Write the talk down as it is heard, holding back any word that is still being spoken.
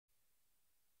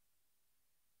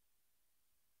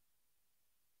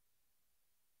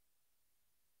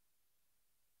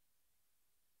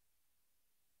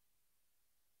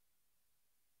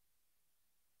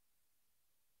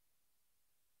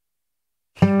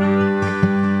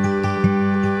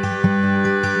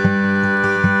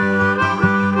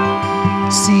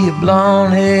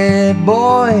blonde-haired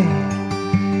boy.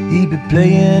 He'd be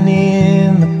playing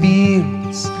in the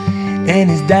fields, and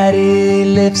his daddy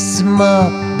lifts him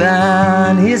up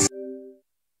on his.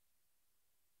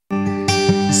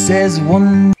 He says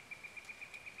one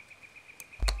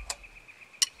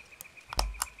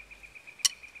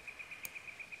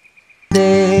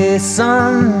day,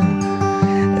 son,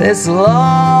 this'll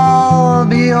all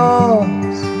be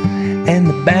yours, and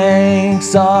the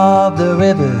banks of the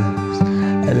rivers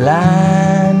are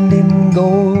lined in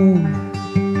gold,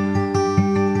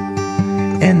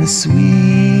 and the sweet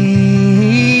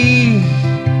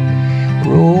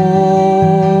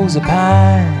rows of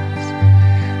pines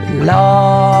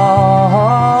lost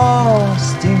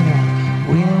in the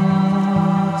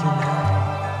winter night.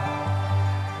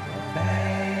 The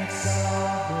banks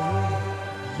of the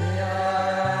rivers, they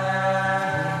are lined in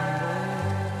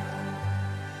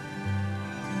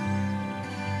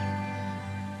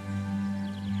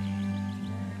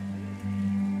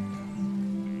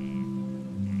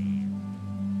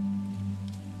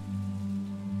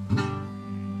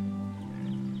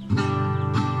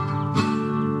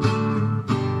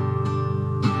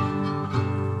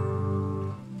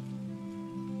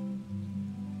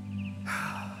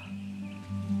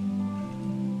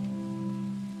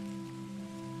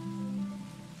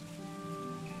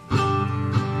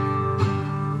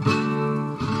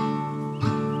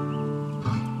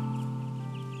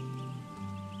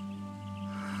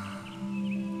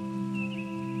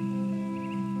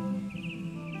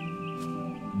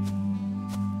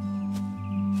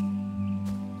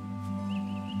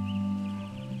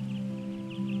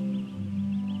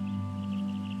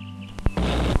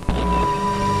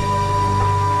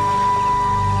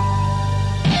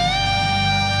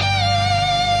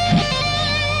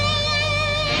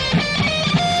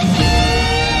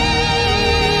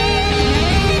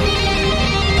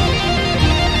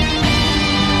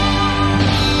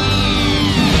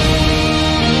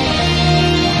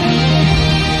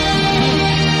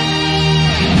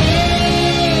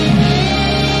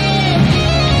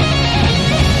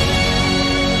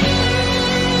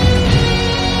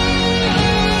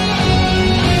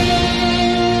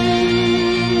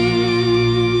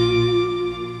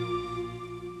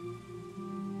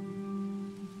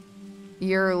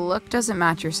Your look doesn't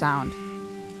match your sound.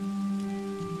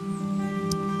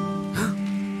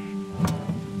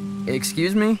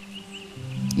 Excuse me?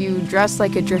 You dress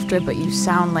like a drifter, but you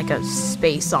sound like a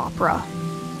space opera.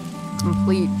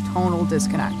 Complete tonal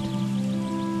disconnect.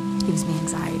 Gives me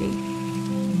anxiety.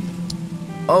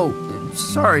 Oh,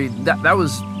 sorry. That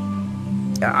was...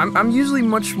 I'm usually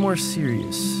much more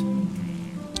serious.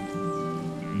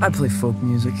 I play folk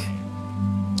music.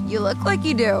 You look like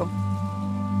you do.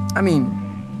 I mean,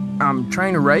 I'm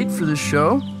trying to write for this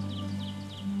show.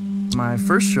 My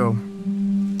first show.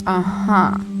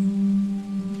 Uh-huh.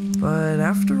 But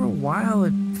after a while,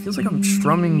 it feels like I'm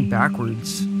strumming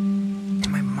backwards. And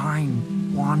my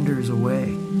mind wanders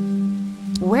away.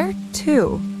 Where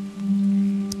to?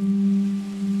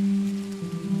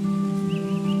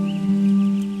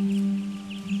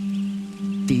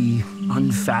 The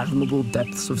unfathomable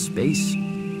depths of space.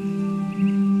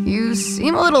 You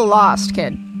seem a little lost,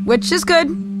 kid, which is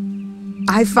good.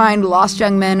 I find lost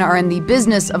young men are in the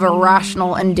business of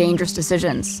irrational and dangerous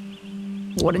decisions.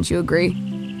 Wouldn't you agree?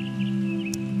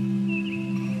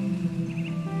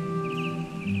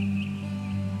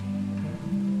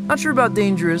 Not sure about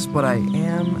dangerous, but I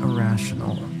am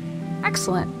irrational.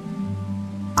 Excellent.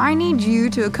 I need you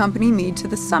to accompany me to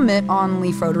the summit on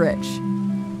Leaf Road Ridge.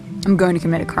 I'm going to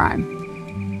commit a crime.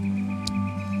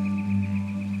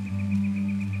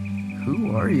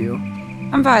 Who are you?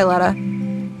 I'm Violetta.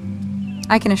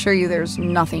 I can assure you there's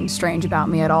nothing strange about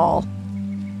me at all.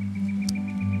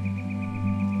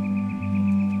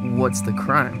 What's the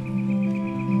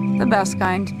crime? The best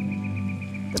kind.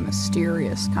 The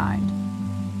mysterious kind.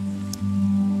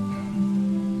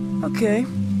 Okay,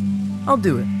 I'll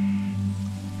do it.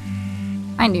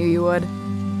 I knew you would.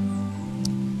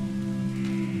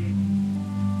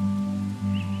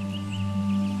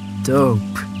 Dope.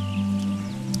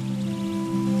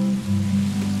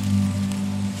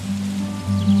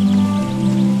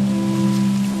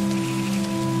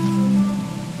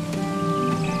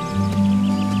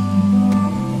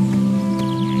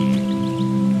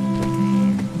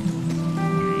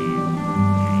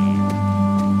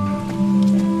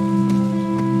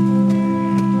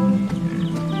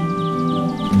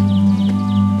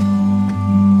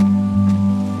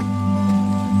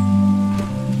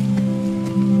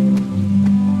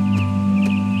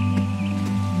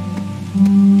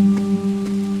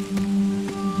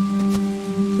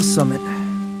 Summit.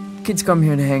 Kids come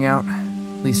here to hang out.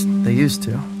 At least they used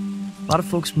to. A lot of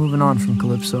folks moving on from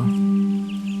Calypso.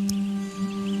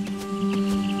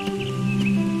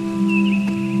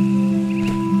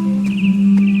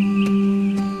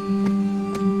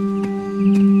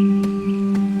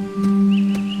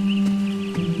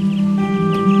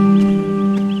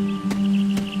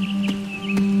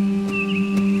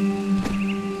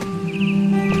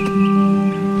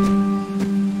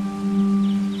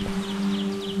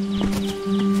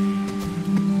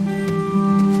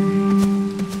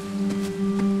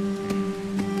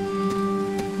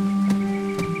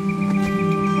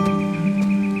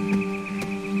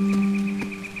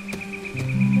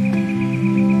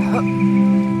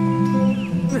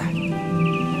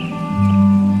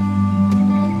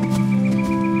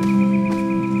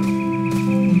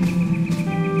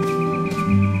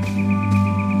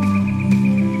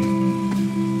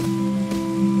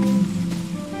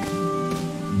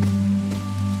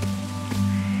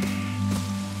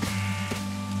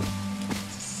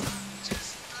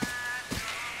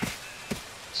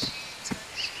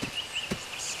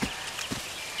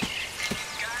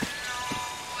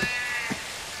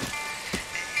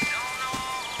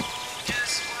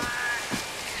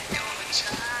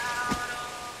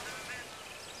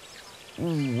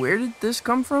 Where did this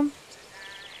come from?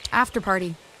 After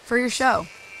party. For your show.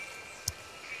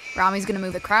 Rami's gonna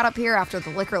move the crowd up here after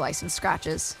the liquor license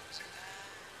scratches.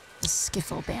 The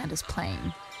skiffle band is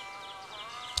playing.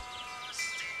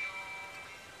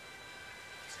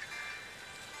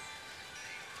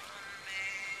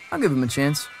 I'll give him a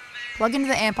chance. Plug into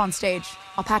the amp on stage.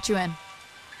 I'll patch you in.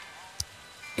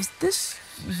 Is this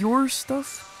your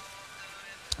stuff?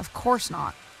 Of course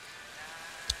not.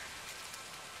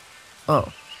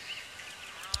 Oh.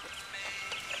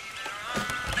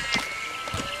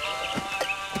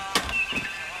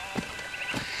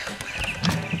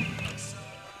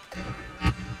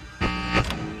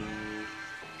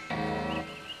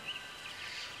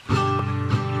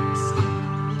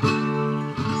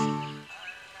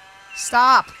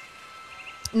 Stop.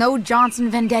 No Johnson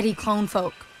Vendetti clone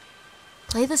folk.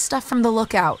 Play the stuff from The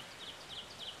Lookout.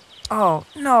 Oh,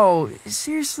 no.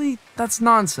 Seriously? That's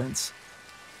nonsense.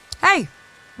 Hey,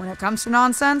 when it comes to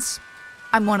nonsense,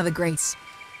 I'm one of the greats.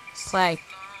 Play.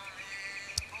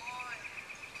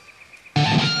 No,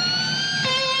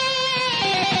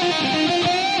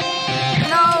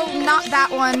 not that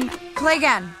one. Play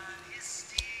again.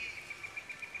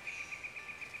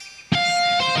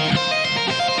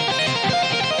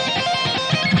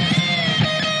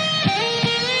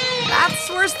 That's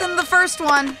worse than the first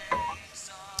one.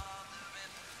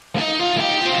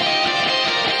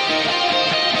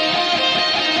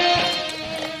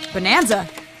 Bonanza.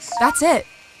 That's it.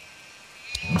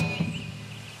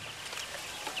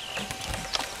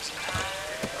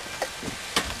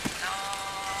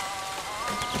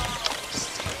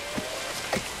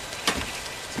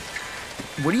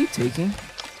 What are you taking?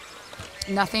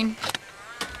 Nothing.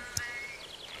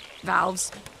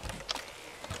 Valves.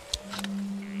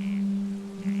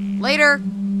 Later.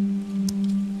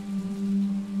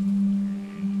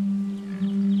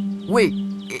 Wait,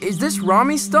 is this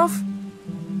Rami's stuff?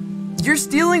 You're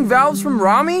stealing valves from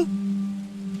Rami?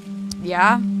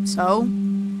 Yeah, so?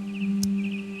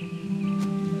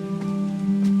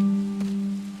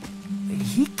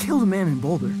 He killed a man in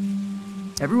Boulder.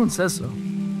 Everyone says so.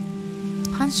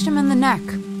 Punched him in the neck.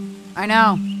 I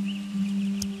know.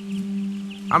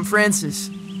 I'm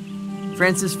Francis.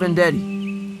 Francis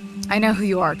Vendetti. I know who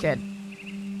you are, kid.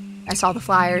 I saw the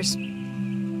flyers.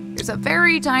 There's a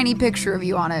very tiny picture of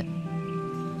you on it.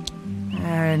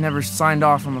 I never signed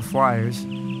off on the flyers.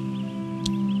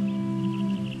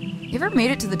 You ever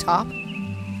made it to the top?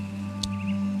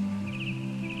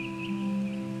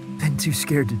 Been too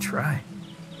scared to try.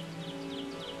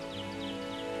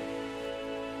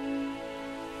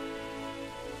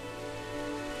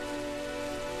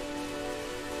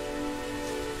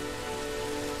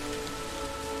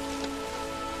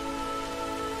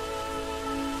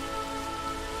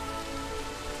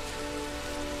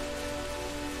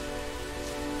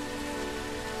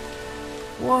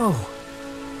 Whoa,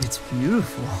 it's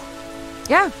beautiful.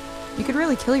 Yeah, you could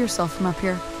really kill yourself from up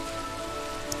here.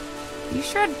 You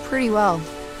shred pretty well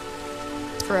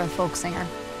for a folk singer.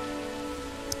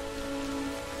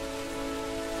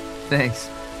 Thanks.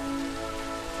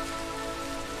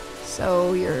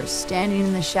 So you're standing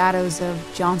in the shadows of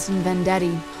Johnson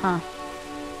Vendetti, huh?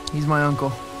 He's my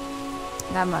uncle.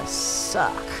 That must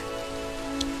suck.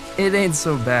 It ain't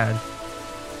so bad.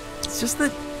 It's just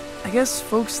that I guess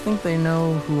folks think they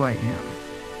know who I am.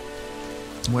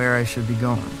 Where I should be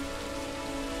going.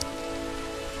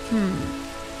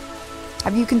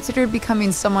 Have you considered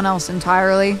becoming someone else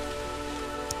entirely?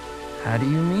 How do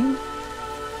you mean?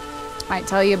 Might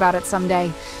tell you about it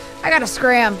someday. I gotta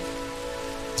scram.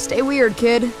 Stay weird,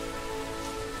 kid.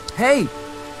 Hey,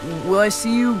 will I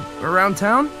see you around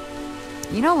town?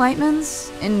 You know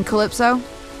Lightmans in Calypso?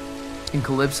 In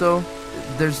Calypso?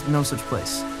 There's no such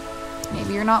place.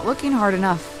 Maybe you're not looking hard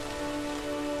enough.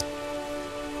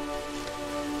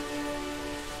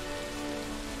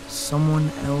 Someone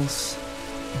else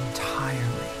entirely.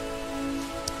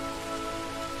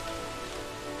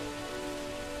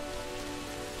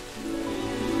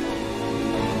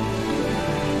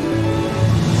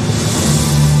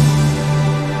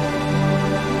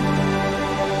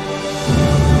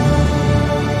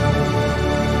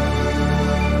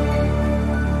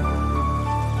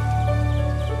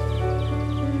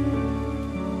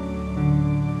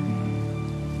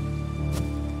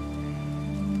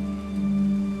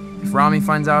 If Rami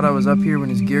finds out I was up here when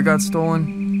his gear got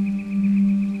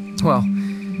stolen, well,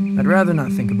 I'd rather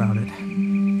not think about it.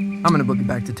 I'm gonna book it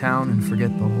back to town and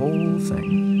forget the whole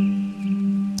thing.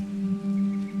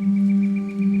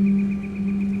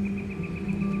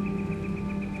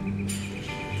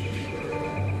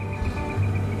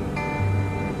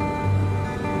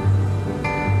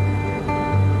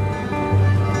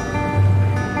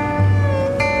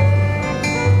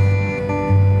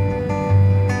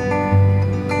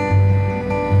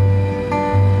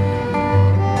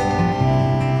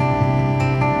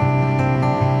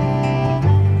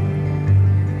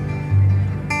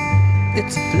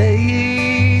 It's a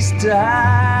place to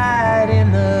hide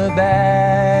in the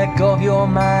back of your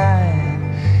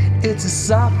mind. It's a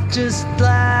soft just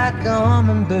like a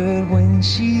hummingbird when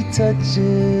she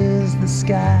touches the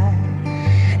sky.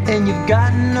 And you've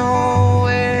got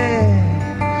nowhere,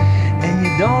 and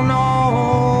you don't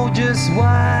know just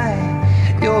why.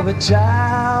 You're a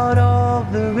child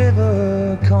of the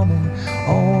river coming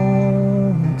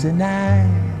home tonight.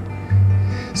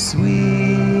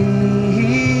 Sweet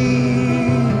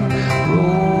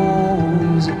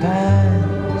rose of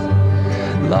pines,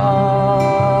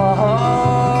 lost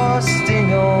in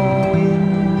your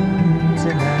wind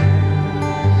tonight.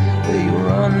 Where you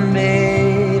run,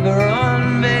 babe,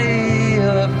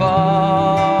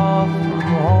 far from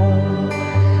home,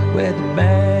 where the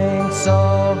banks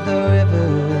of the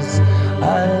rivers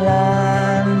are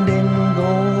lined in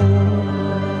gold.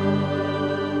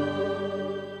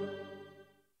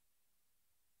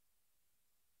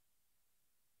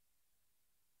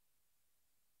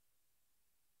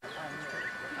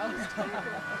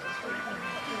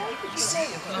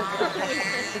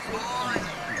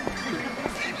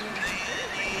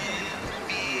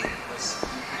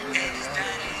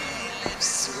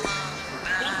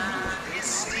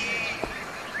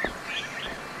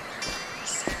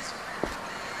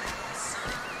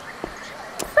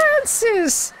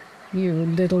 Francis, you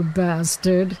little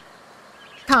bastard.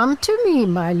 Come to me,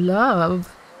 my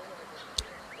love.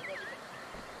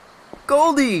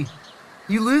 Goldie!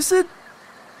 You lucid?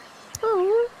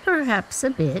 Oh, perhaps a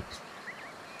bit.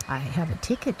 I have a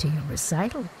ticket to your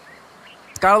recital.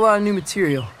 It's got a lot of new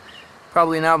material.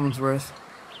 Probably an album's worth.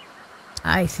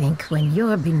 I think when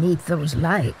you're beneath those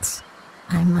lights,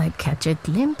 I might catch a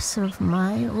glimpse of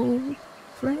my old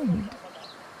friend.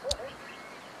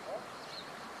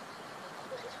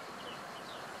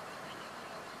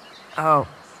 Oh,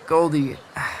 Goldie,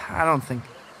 I don't think...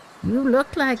 You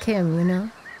look like him, you know.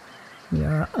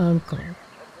 Your uncle.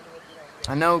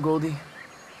 I know, Goldie.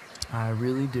 I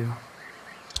really do.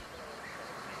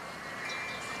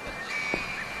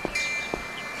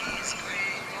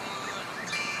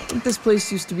 I think this place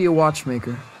used to be a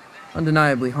watchmaker.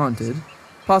 Undeniably haunted.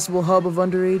 Possible hub of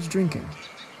underage drinking.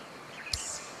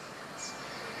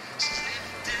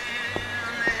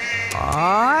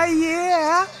 Ah,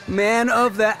 yeah. Man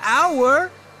of the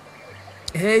hour.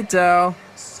 Hey, Tao.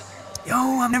 Yo,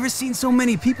 I've never seen so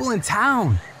many people in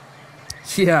town.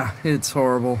 Yeah, it's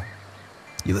horrible.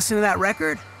 You listen to that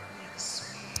record?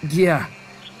 Yeah.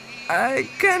 I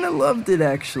kinda loved it,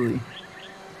 actually.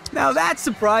 Now that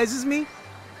surprises me.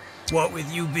 What with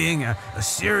you being a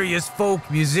serious folk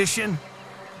musician?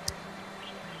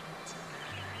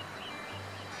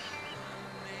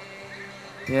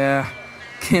 Yeah,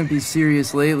 can't be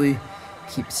serious lately.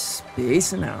 Keep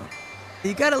spacing out.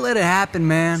 You gotta let it happen,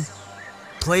 man.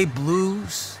 Play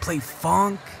blues, play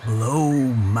funk, blow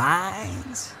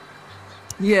minds.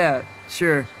 Yeah,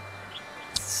 sure.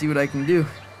 Let's see what I can do.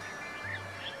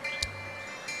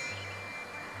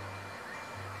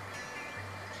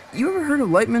 You ever heard of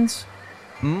Lightmans?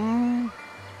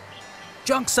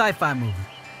 Junk sci-fi movie.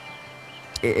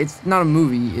 It's not a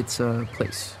movie, it's a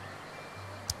place.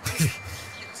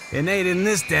 It ain't in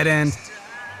this dead end.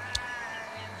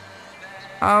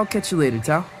 I'll catch you later,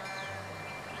 Tal.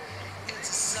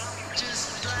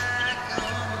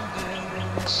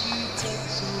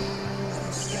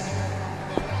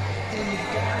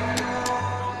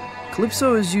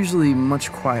 Calypso is usually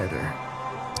much quieter.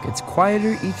 It's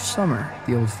quieter each summer,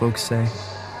 the old folks say.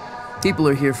 People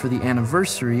are here for the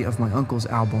anniversary of my uncle's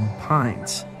album,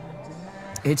 Pines.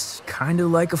 It's kinda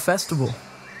like a festival.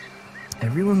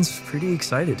 Everyone's pretty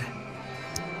excited.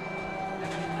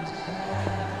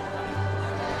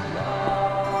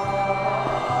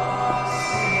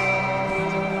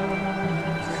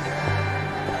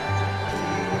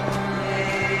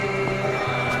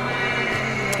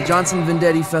 The Johnson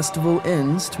Vendetti Festival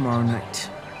ends tomorrow night.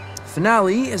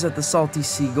 Finale is at the Salty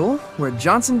Seagull, where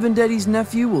Johnson Vendetti's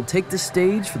nephew will take the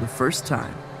stage for the first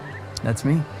time. That's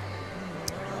me.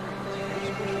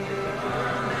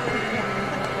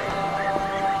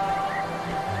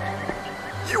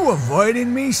 You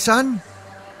avoiding me, son?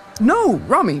 No,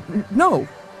 Rami, no.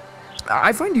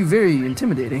 I find you very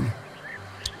intimidating.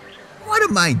 What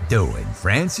am I doing,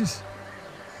 Francis?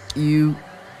 I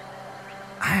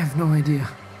have no idea.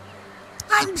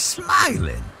 I'm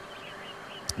smiling.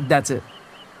 That's it.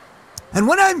 And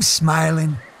when I'm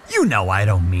smiling, you know I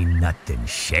don't mean nothing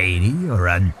shady or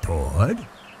untoward.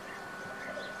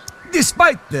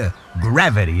 Despite the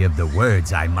gravity of the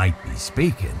words I might be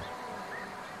speaking.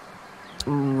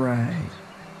 Right.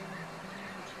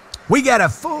 We got a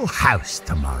full house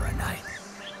tomorrow night.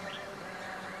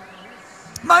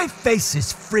 My face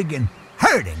is friggin'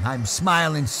 hurting. I'm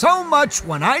smiling so much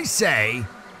when I say,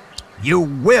 you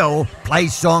will play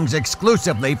songs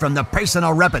exclusively from the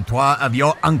personal repertoire of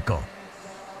your uncle.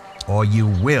 Or you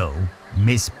will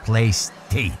misplace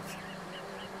teeth.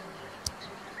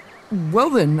 Well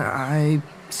then, I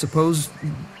suppose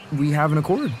we have an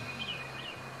accord.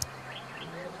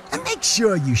 And make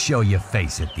sure you show your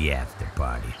face at the after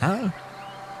party, huh?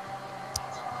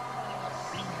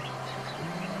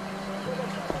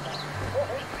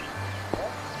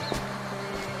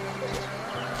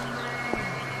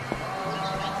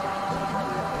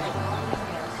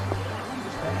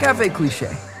 Cafe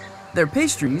Cliché. Their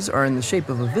pastries are in the shape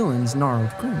of a villain's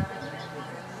gnarled grin.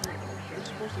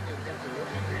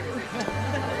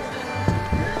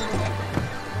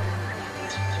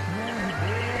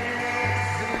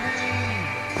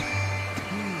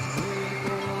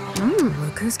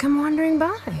 Look who's come wandering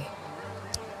by.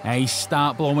 Hey,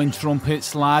 start blowing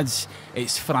trumpets, lads.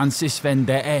 It's Francis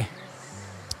Vendetti.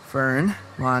 Fern,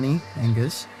 Lonnie,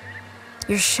 Angus.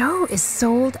 Your show is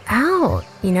sold out.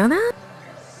 You know that?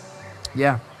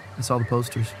 Yeah, I saw the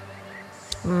posters.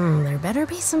 There better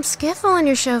be some skiffle in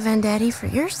your show, Vendetti, for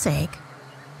your sake.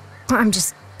 I'm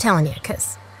just telling you,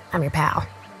 'cause I'm your pal.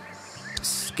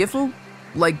 Skiffle?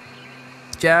 Like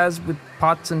jazz with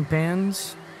pots and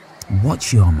pans?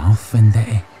 Watch your mouth,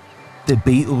 Vendetti. The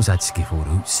Beatles had skiffle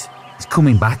roots. It's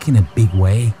coming back in a big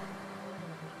way.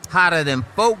 Hotter than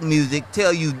folk music,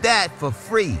 tell you that for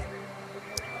free.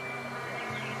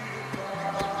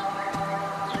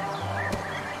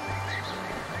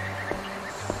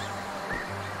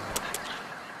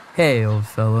 Hey, old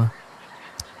fella.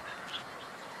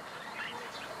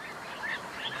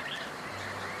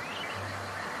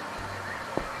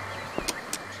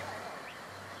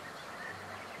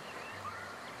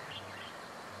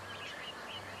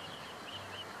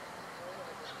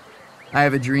 I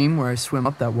have a dream where I swim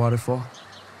up that waterfall.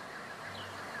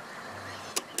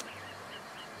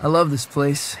 I love this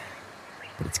place,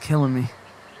 but it's killing me.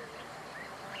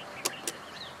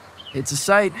 It's a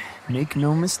sight, make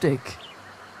no mistake.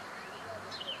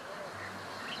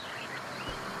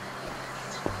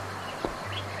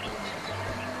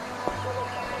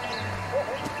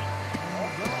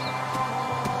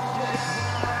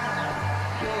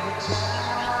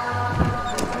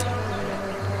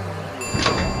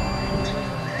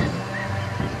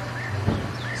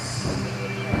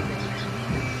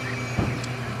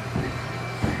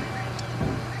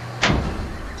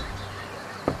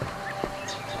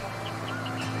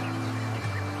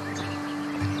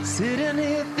 Sitting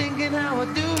here thinking how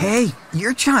I do. Hey,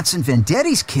 you're Johnson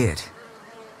Vendetti's kid.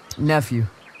 Nephew.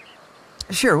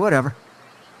 Sure, whatever.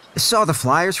 Saw the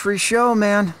flyers for his show,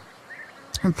 man.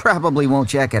 Probably won't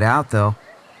check it out, though.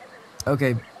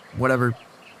 Okay, whatever.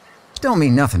 Don't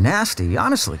mean nothing nasty,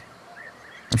 honestly.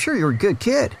 I'm sure you're a good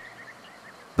kid.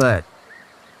 But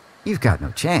you've got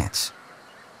no chance.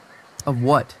 Of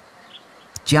what?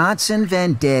 Johnson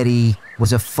Vendetti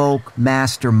was a folk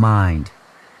mastermind.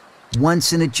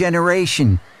 Once in a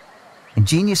generation. And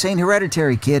genius ain't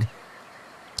hereditary, kid.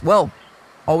 Well,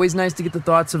 always nice to get the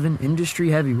thoughts of an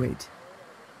industry heavyweight.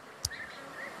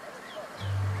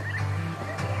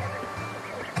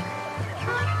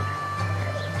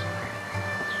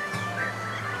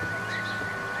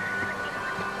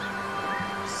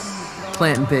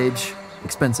 Planting page.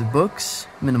 Expensive books,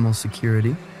 minimal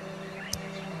security.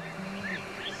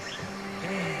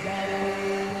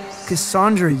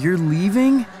 Cassandra, you're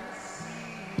leaving?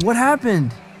 What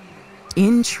happened?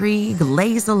 Intrigue,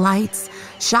 laser lights,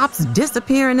 shops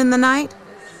disappearing in the night.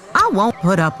 I won't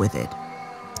put up with it.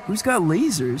 Who's got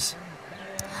lasers?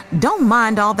 Don't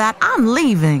mind all that. I'm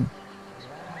leaving.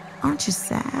 Aren't you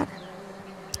sad?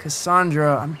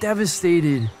 Cassandra, I'm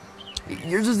devastated.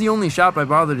 Yours is the only shop I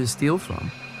bother to steal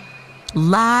from.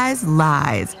 Lies,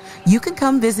 lies. You can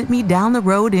come visit me down the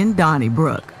road in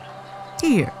Donnybrook.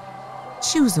 Here,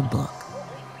 choose a book.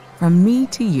 From me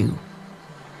to you.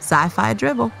 Sci-fi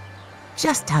dribble.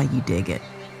 Just how you dig it.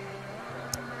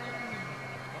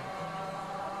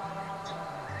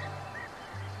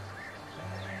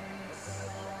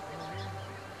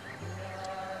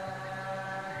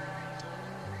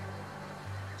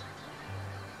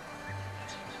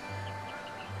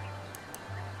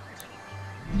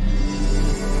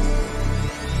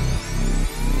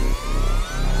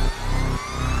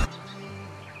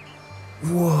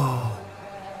 Whoa.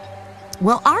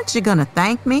 Well, aren't you gonna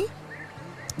thank me?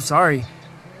 Sorry.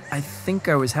 I think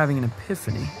I was having an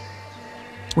epiphany.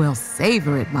 Well,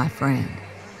 savor it, my friend.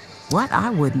 What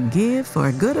I wouldn't give for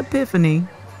a good epiphany.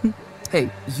 Hey,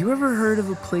 you ever heard of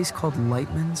a place called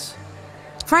Lightmans?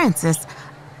 Francis,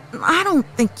 I don't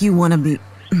think you want to be...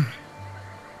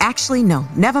 Actually, no,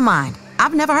 never mind.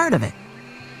 I've never heard of it.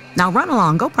 Now run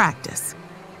along, go practice.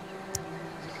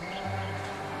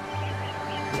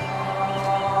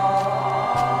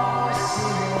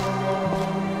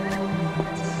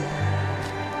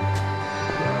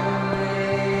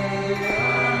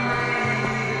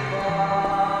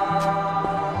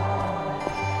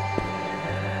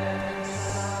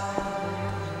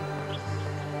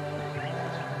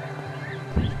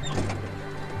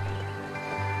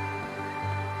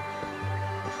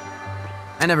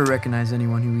 I never recognize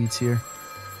anyone who eats here.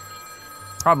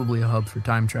 Probably a hub for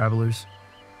time travelers.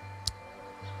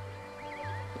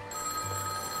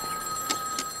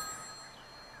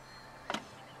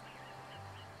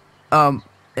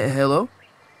 Hello?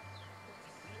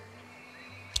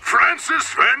 Francis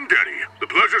Vendetti, the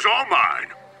pleasure's all mine.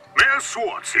 Mayor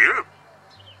Swartz here.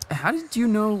 How did you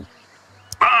know?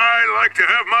 I like to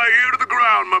have my ear to the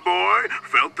ground, my boy.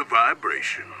 Felt the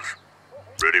vibrations.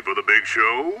 Ready for the big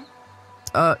show?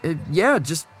 Yeah,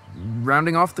 just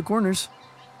rounding off the corners.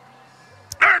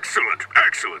 Excellent,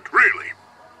 excellent, really.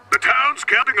 The town's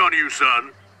counting on you,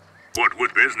 son. What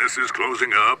with businesses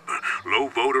closing up, low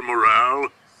voter morale,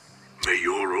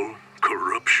 mayoral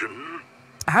corruption.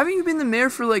 Haven't you been the mayor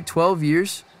for like 12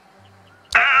 years?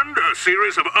 And a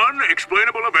series of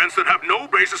unexplainable events that have no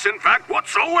basis in fact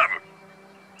whatsoever.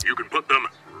 You can put them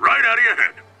right out of your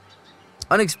head.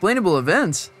 Unexplainable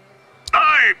events?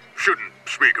 I shouldn't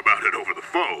speak about it over the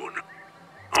phone.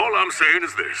 All I'm saying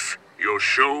is this. Your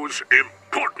show's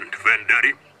important,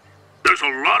 Vendetti. There's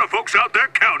a lot of folks out there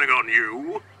counting on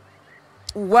you.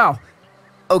 Wow.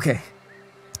 Okay.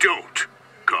 Don't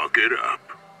cock it up.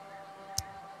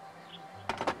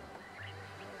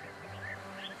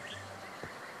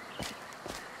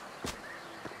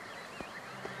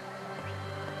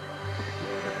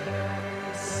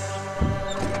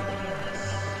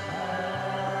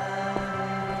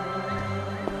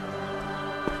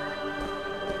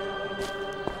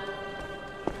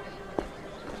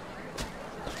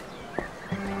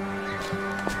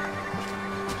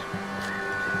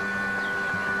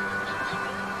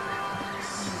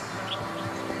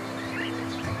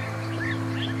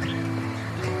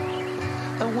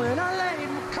 When I laid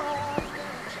my call.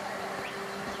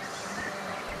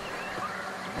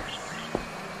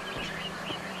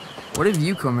 What have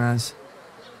you come as?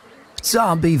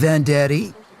 Zombie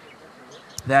Vendetti.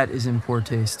 That is in poor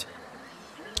taste.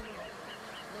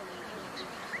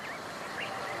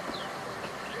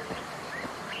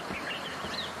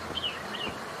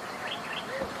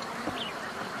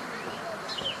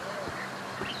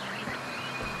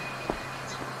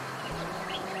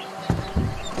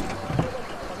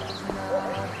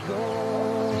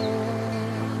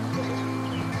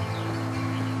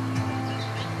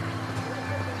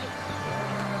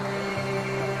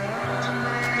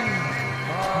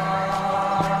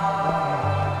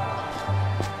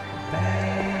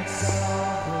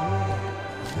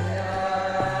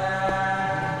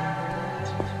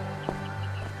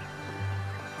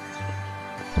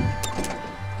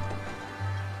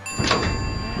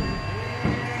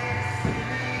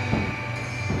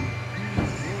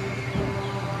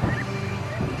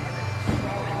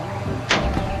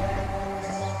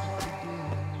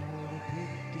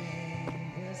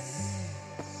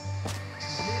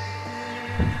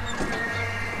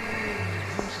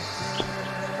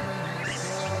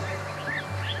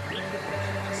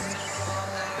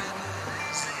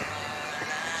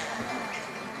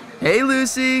 Hey,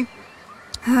 Lucy.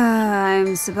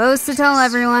 I'm supposed to tell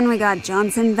everyone we got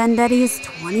Johnson Vendetti's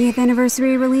 20th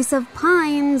anniversary release of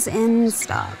Pines in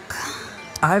stock.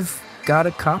 I've got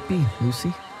a copy,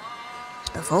 Lucy.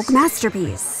 The folk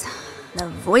masterpiece. The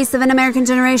voice of an American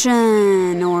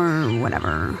generation, or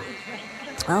whatever.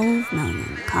 12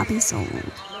 million copies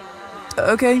sold.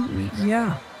 Okay,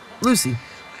 yeah. Lucy,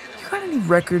 you got any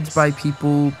records by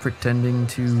people pretending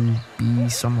to be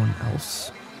someone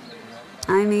else?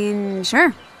 I mean,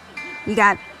 sure. You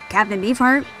got Captain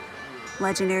Beefheart,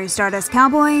 legendary Stardust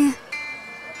Cowboy.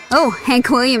 Oh, Hank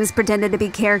Williams pretended to be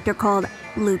a character called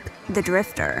Luke the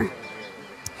Drifter.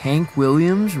 Hank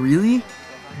Williams? Really?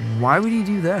 Why would he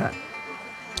do that?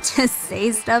 Just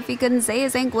say stuff he couldn't say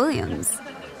as Hank Williams.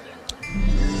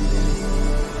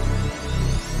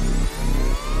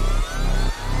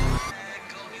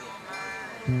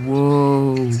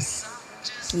 Whoa.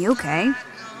 You okay?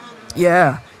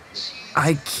 Yeah,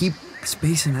 I keep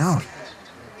spacing out.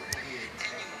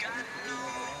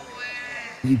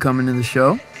 You coming to the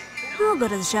show? I'll go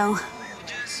to the show.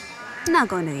 I'm not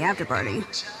going to the after party.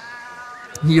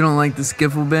 You don't like the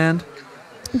skiffle band?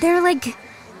 They're like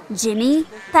Jimmy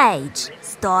Page,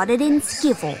 started in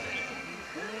skiffle.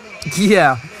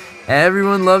 Yeah,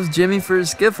 everyone loves Jimmy for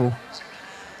his skiffle.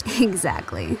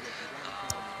 Exactly.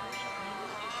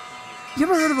 You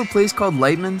ever heard of a place called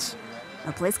Lightmans?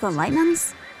 A place called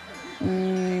Lightmans?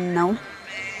 No.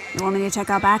 You want me to check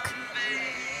out back?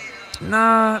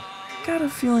 Nah, got a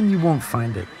feeling you won't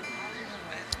find it.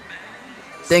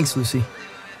 Thanks, Lucy.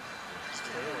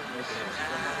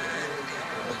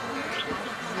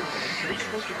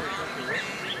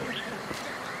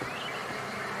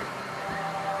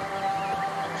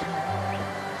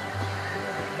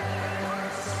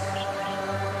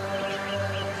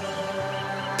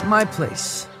 My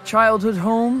place, childhood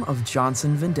home of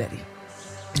Johnson Vendetti.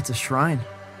 It's a shrine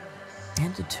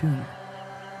and a tomb.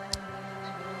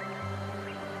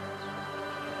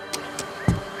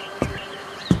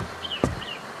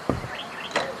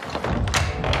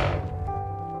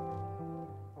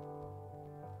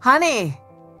 Honey,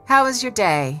 how was your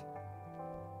day?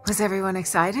 Was everyone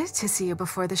excited to see you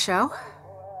before the show?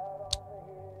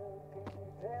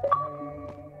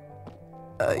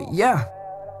 Yeah.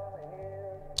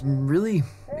 I'm really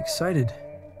excited.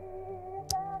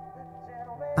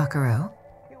 Buckaroo?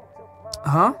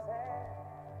 Huh?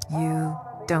 You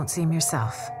don't seem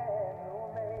yourself.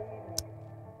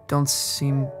 Don't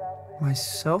seem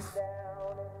myself?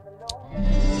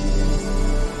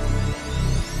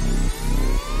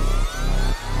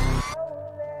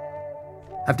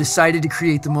 I've decided to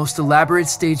create the most elaborate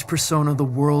stage persona the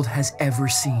world has ever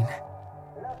seen.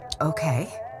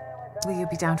 Okay. Will you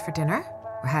be down for dinner?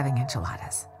 We're having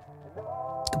enchiladas.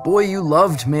 The boy you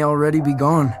loved may already be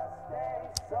gone.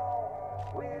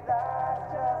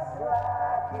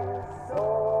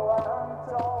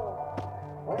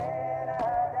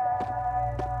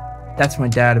 That's my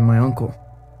dad and my uncle.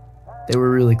 They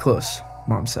were really close,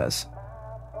 Mom says.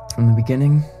 From the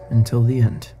beginning until the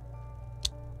end.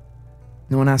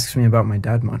 No one asks me about my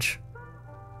dad much.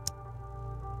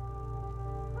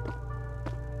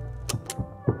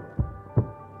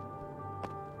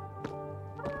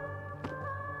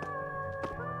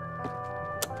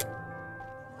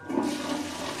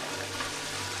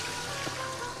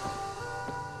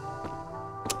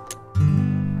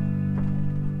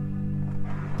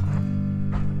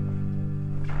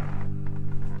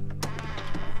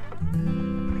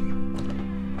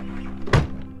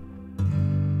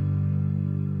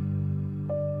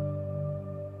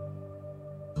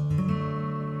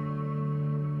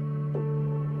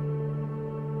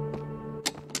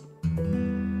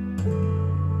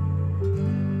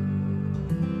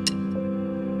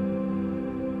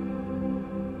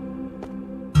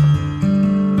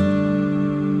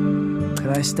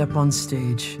 I step on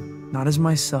stage, not as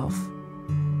myself,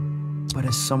 but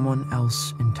as someone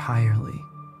else entirely.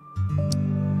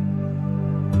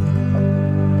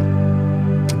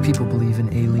 People believe an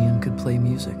alien could play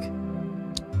music.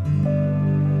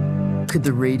 Could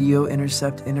the radio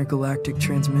intercept intergalactic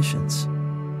transmissions?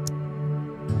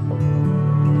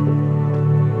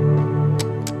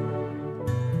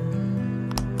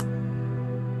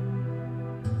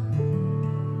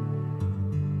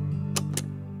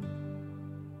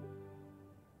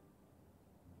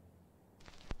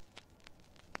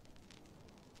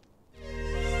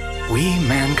 We,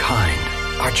 mankind,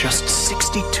 are just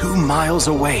 62 miles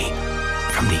away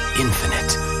from the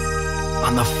infinite.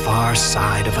 On the far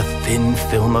side of a thin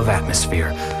film of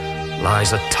atmosphere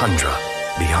lies a tundra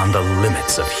beyond the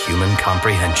limits of human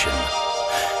comprehension.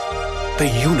 The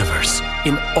universe,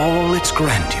 in all its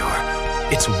grandeur,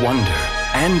 its wonder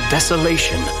and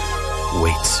desolation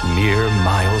waits mere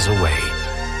miles away.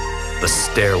 The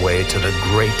stairway to the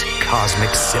great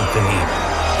cosmic symphony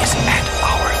is at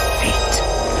our feet.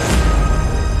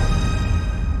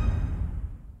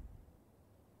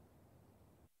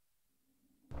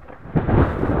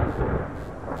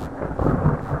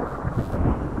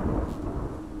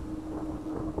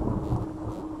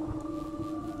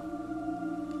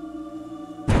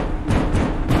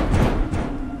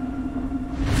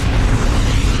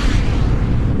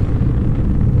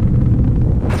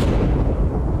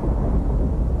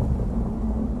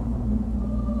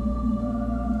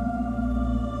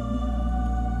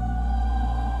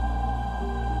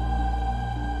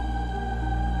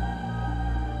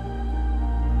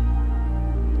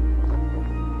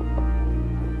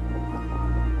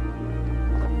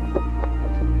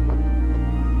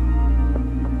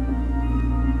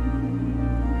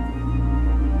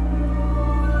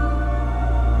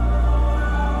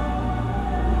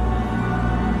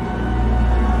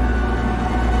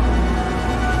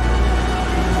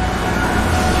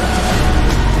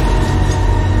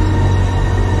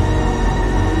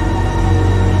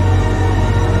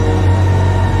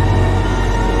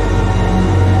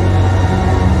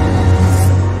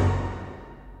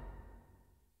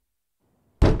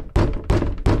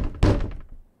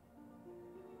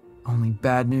 Only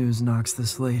bad news knocks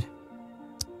this late.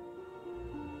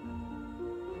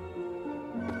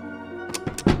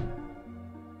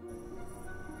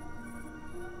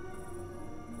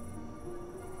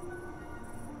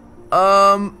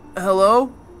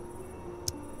 Hello?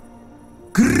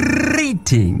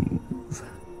 Greetings.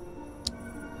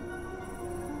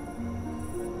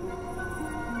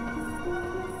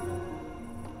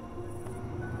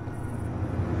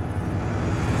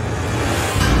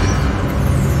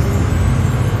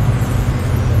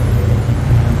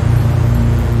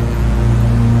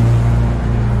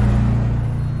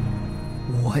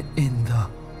 What in the...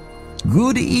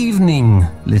 Good evening,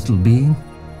 little being.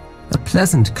 A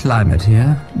pleasant climate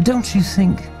here, don't you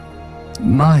think?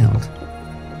 Mild.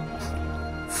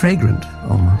 Fragrant,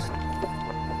 almost.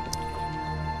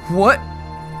 What?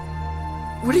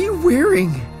 What are you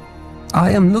wearing?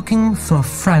 I am looking for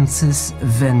Francis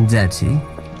Vendetti.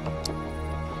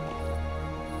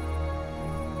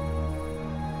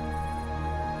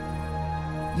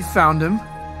 You found him.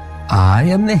 I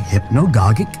am the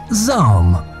hypnagogic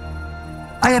Zalm.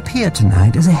 I appear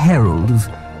tonight as a herald of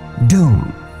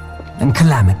doom and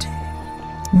calamity.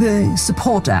 The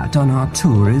support act on our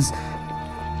tour is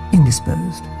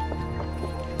indisposed.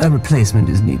 A replacement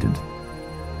is needed.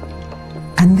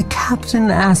 And the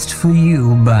captain asked for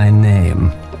you by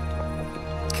name.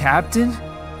 Captain?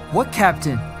 What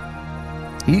captain?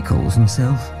 He calls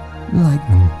himself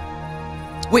Lightman.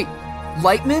 Wait,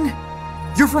 Lightman?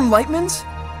 You're from Lightmans?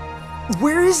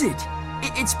 Where is it?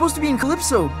 It's supposed to be in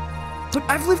Calypso. But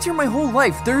I've lived here my whole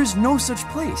life. There is no such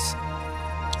place.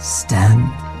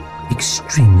 Stand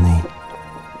extremely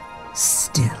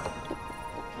still.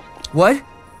 What?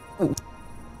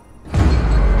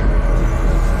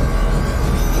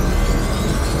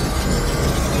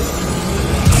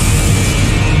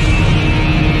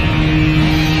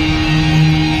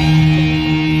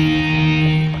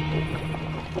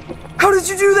 How did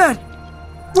you do that?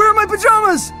 Where are my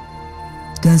pajamas?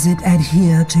 Does it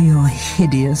adhere to your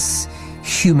hideous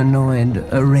humanoid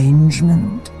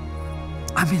arrangement?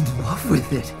 I'm in love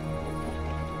with it.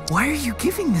 Why are you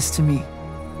giving this to me?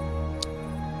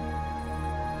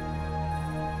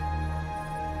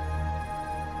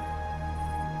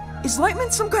 Is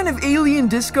Lightman some kind of alien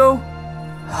disco?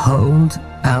 Hold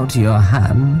out your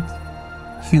hand,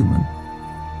 human.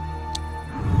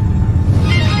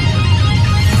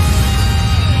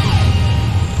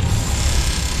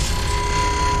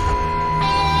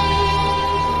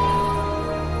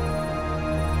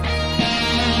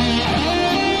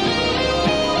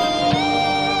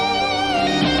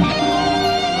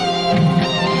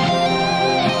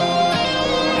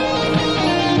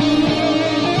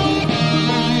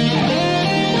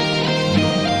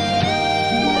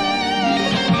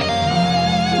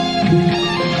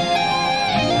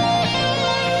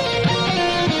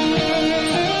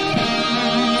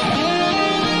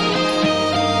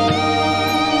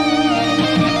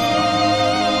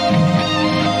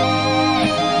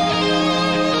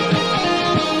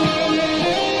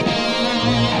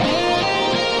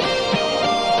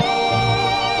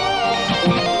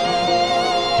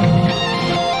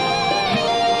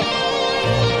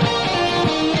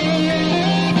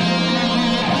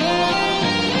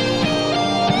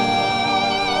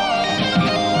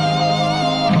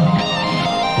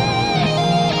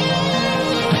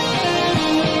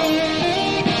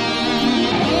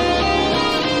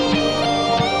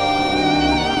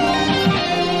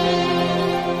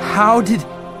 How did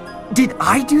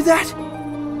I do that?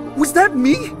 Was that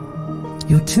me?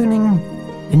 You're tuning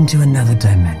into another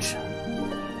dimension.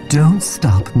 Don't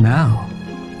stop now.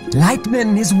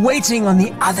 Lightman is waiting on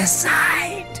the other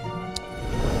side.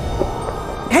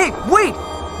 Hey, wait!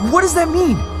 What does that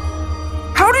mean?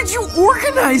 How did you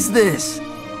organize this?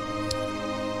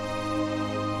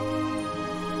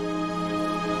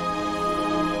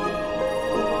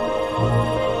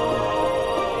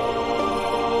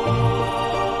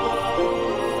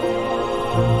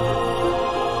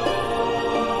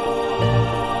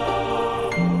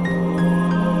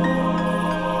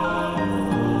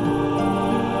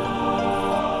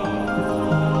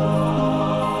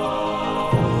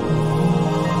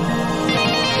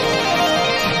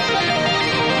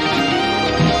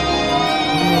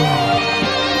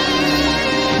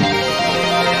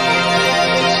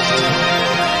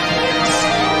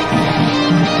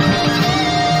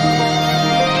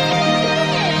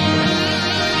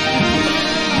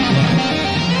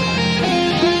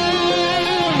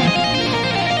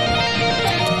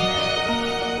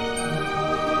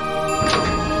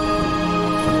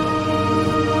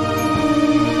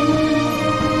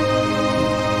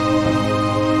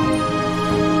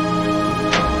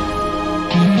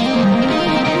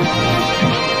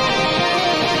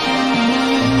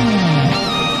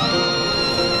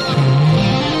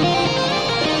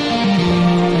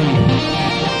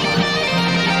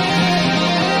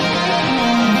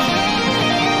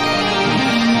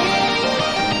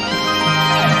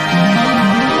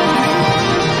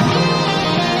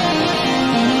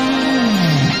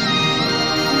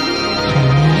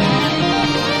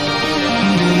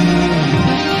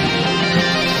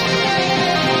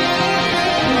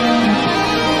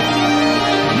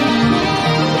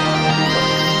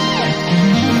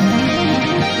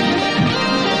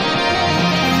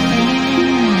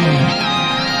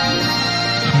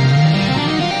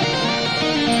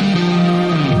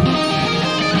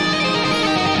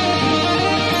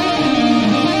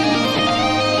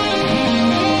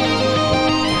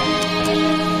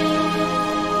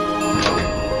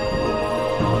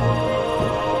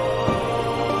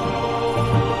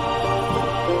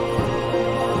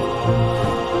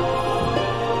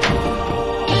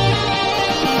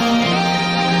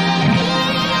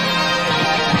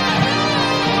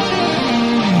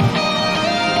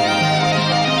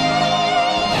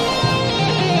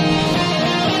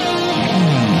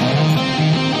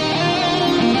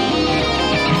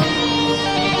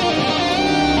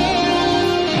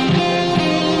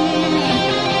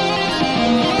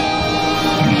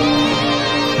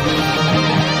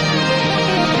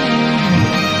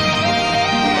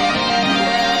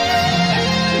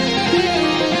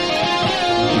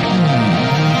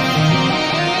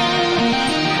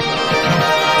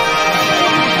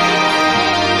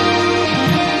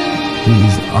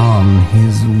 He's on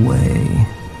his way.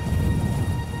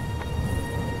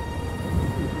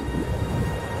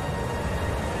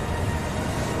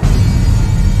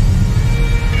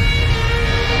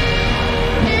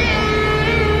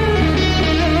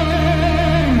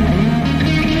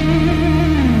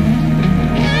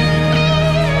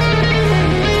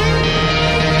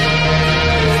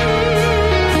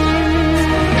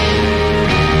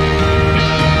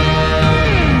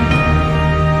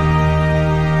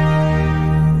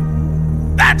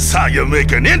 That's how you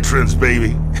make an entrance,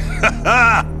 baby.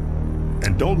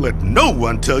 And don't let no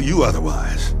one tell you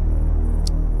otherwise.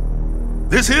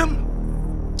 This him?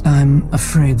 I'm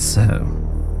afraid so.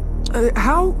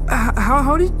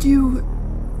 How did you...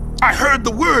 I heard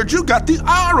the word. You got the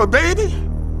aura, baby.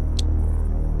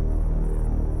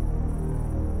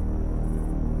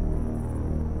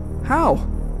 How?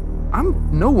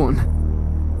 I'm no one.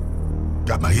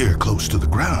 Got my ear close to the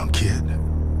ground, kid.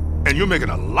 And you're making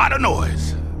a lot of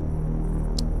noise.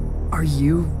 Are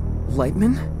you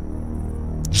Lightman?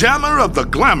 Jammer of the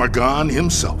Glamourgon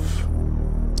himself.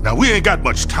 Now, we ain't got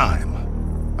much time.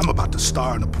 I'm about to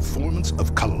star in a performance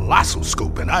of Colossal,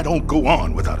 and I don't go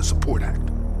on without a support act.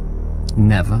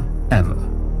 Never, ever.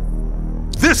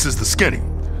 This is the skinny.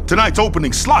 Tonight's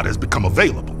opening slot has become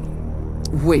available.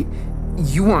 Wait,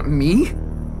 you want me?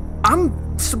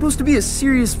 I'm supposed to be a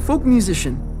serious folk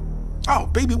musician. Oh,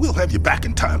 baby, we'll have you back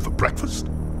in time for breakfast.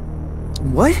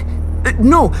 What?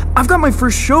 No, I've got my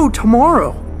first show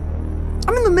tomorrow.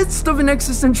 I'm in the midst of an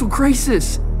existential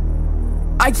crisis.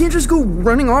 I can't just go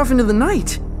running off into the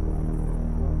night.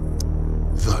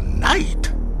 The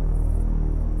night?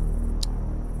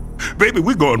 Baby,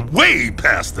 we're going way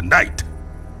past the night.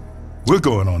 We're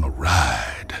going on a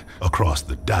ride across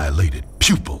the dilated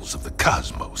pupils of the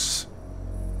cosmos.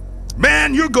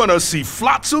 Man, you're gonna see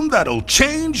flotsam that'll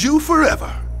change you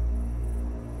forever.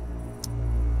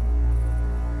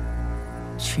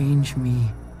 change me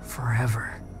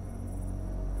forever.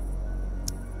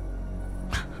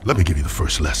 Let me give you the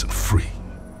first lesson free.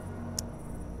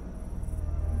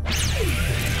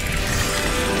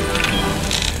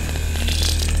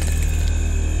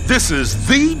 This is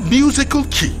the musical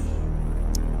key.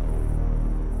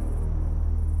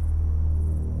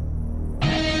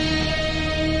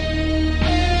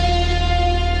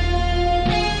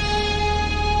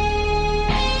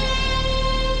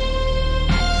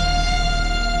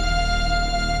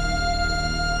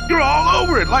 You're all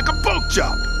over it like a pork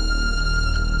chop.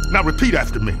 Now repeat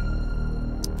after me.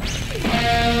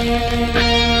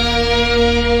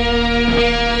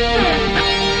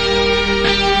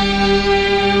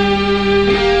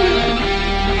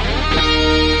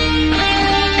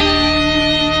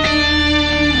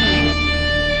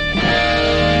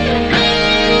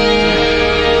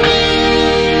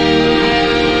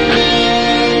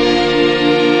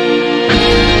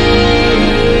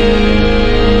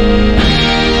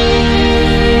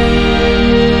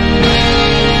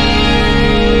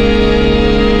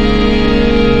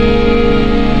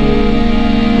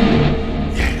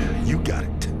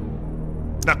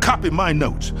 Copy my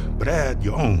notes, but add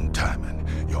your own timing,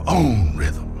 your own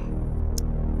rhythm.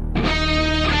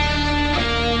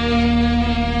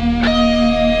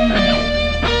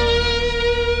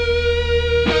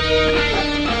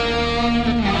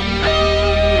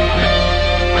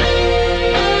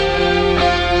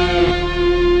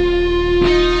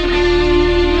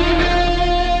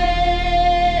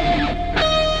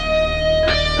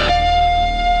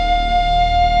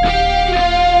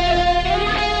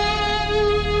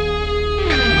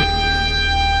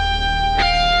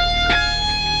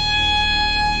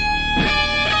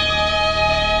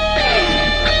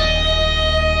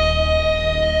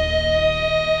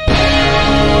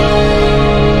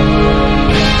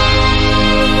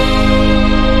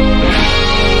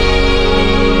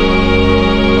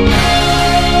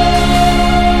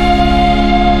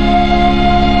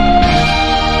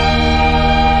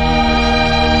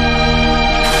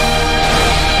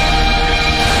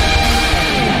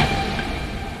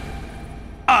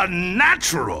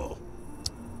 Natural.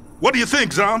 What do you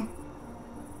think, Zom?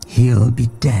 He'll be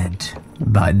dead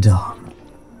by dawn.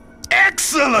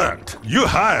 Excellent! You're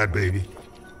hired, baby.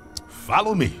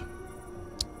 Follow me.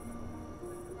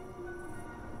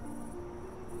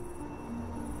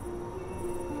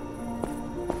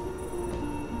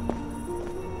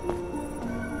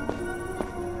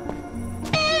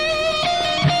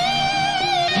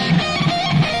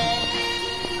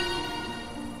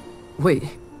 Wait,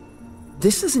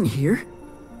 this isn't here?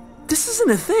 This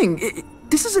isn't a thing.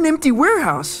 This is an empty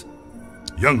warehouse.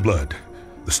 Youngblood,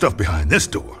 the stuff behind this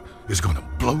door is gonna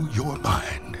blow your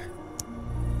mind.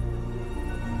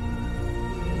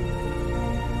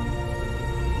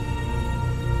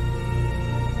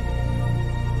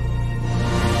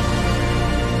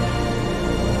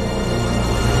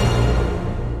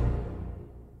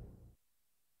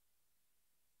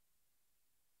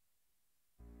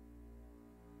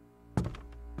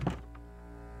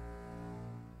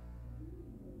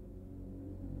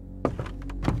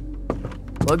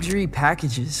 Luxury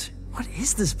packages. What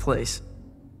is this place?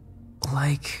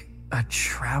 Like a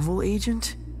travel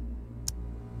agent?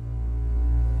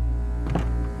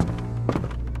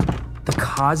 The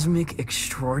Cosmic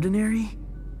Extraordinary?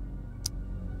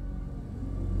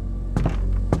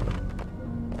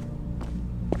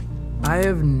 I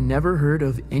have never heard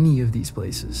of any of these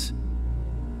places.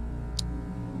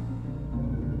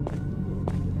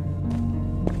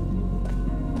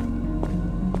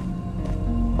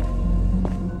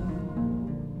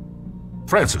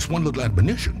 Francis, one little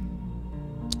admonition.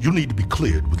 You need to be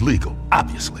cleared with legal,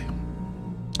 obviously.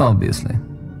 Obviously.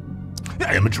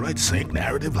 Yeah, image rights, sync,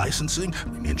 narrative, licensing,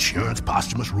 insurance,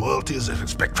 posthumous royalties, a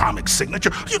spectromic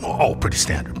signature, you know, all pretty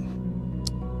standard.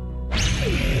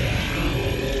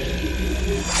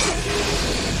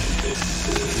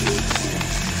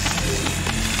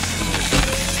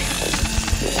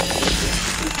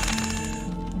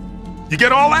 You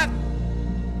get all that?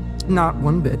 Not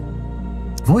one bit.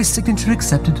 Voice signature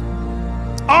accepted.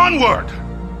 Onward!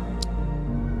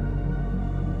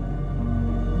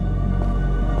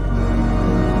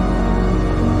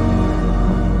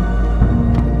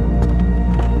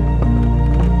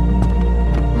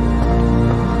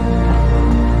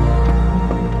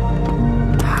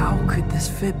 How could this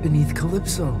fit beneath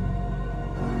Calypso?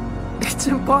 It's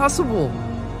impossible.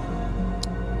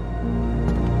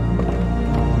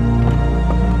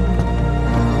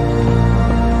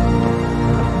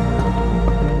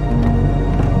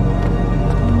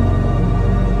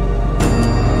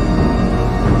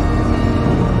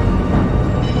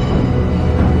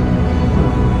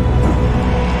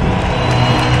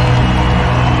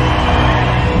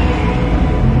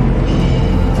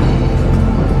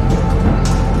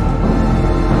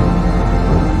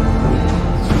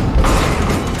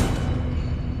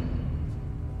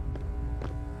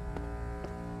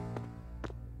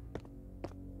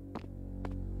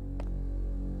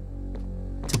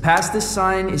 past this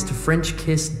sign is to French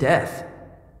kiss death.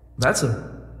 That's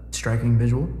a striking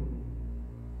visual.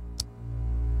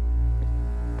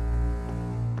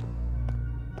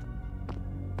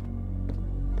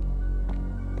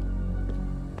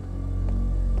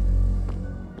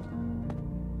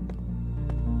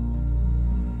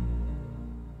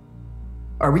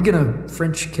 Are we gonna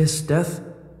French kiss death?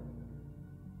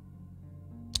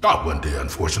 Not one day,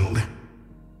 unfortunately.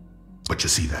 But you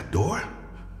see that door?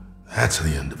 That's the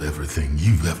end of everything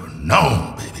you've ever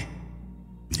known, baby.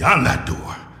 Beyond that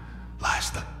door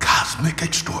lies the cosmic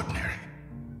extraordinary.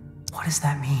 What does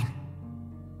that mean?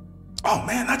 Oh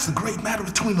man, that's the great matter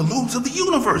between the lobes of the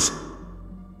universe.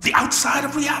 The outside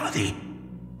of reality.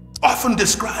 Often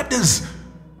described as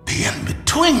the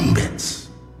in-between bits.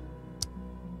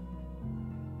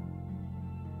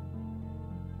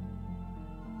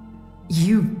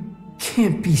 You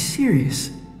can't be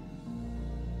serious.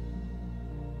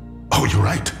 Oh, you're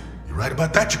right. You're right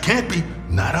about that. You can't be.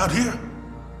 Not out here.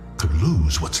 Could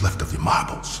lose what's left of your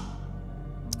marbles.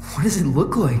 What does it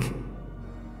look like?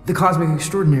 The cosmic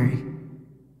extraordinary.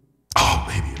 Oh,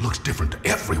 baby, it looks different to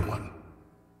everyone.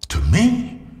 To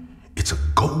me, it's a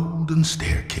golden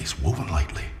staircase woven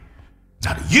lightly.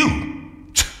 Now to you,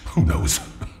 who knows?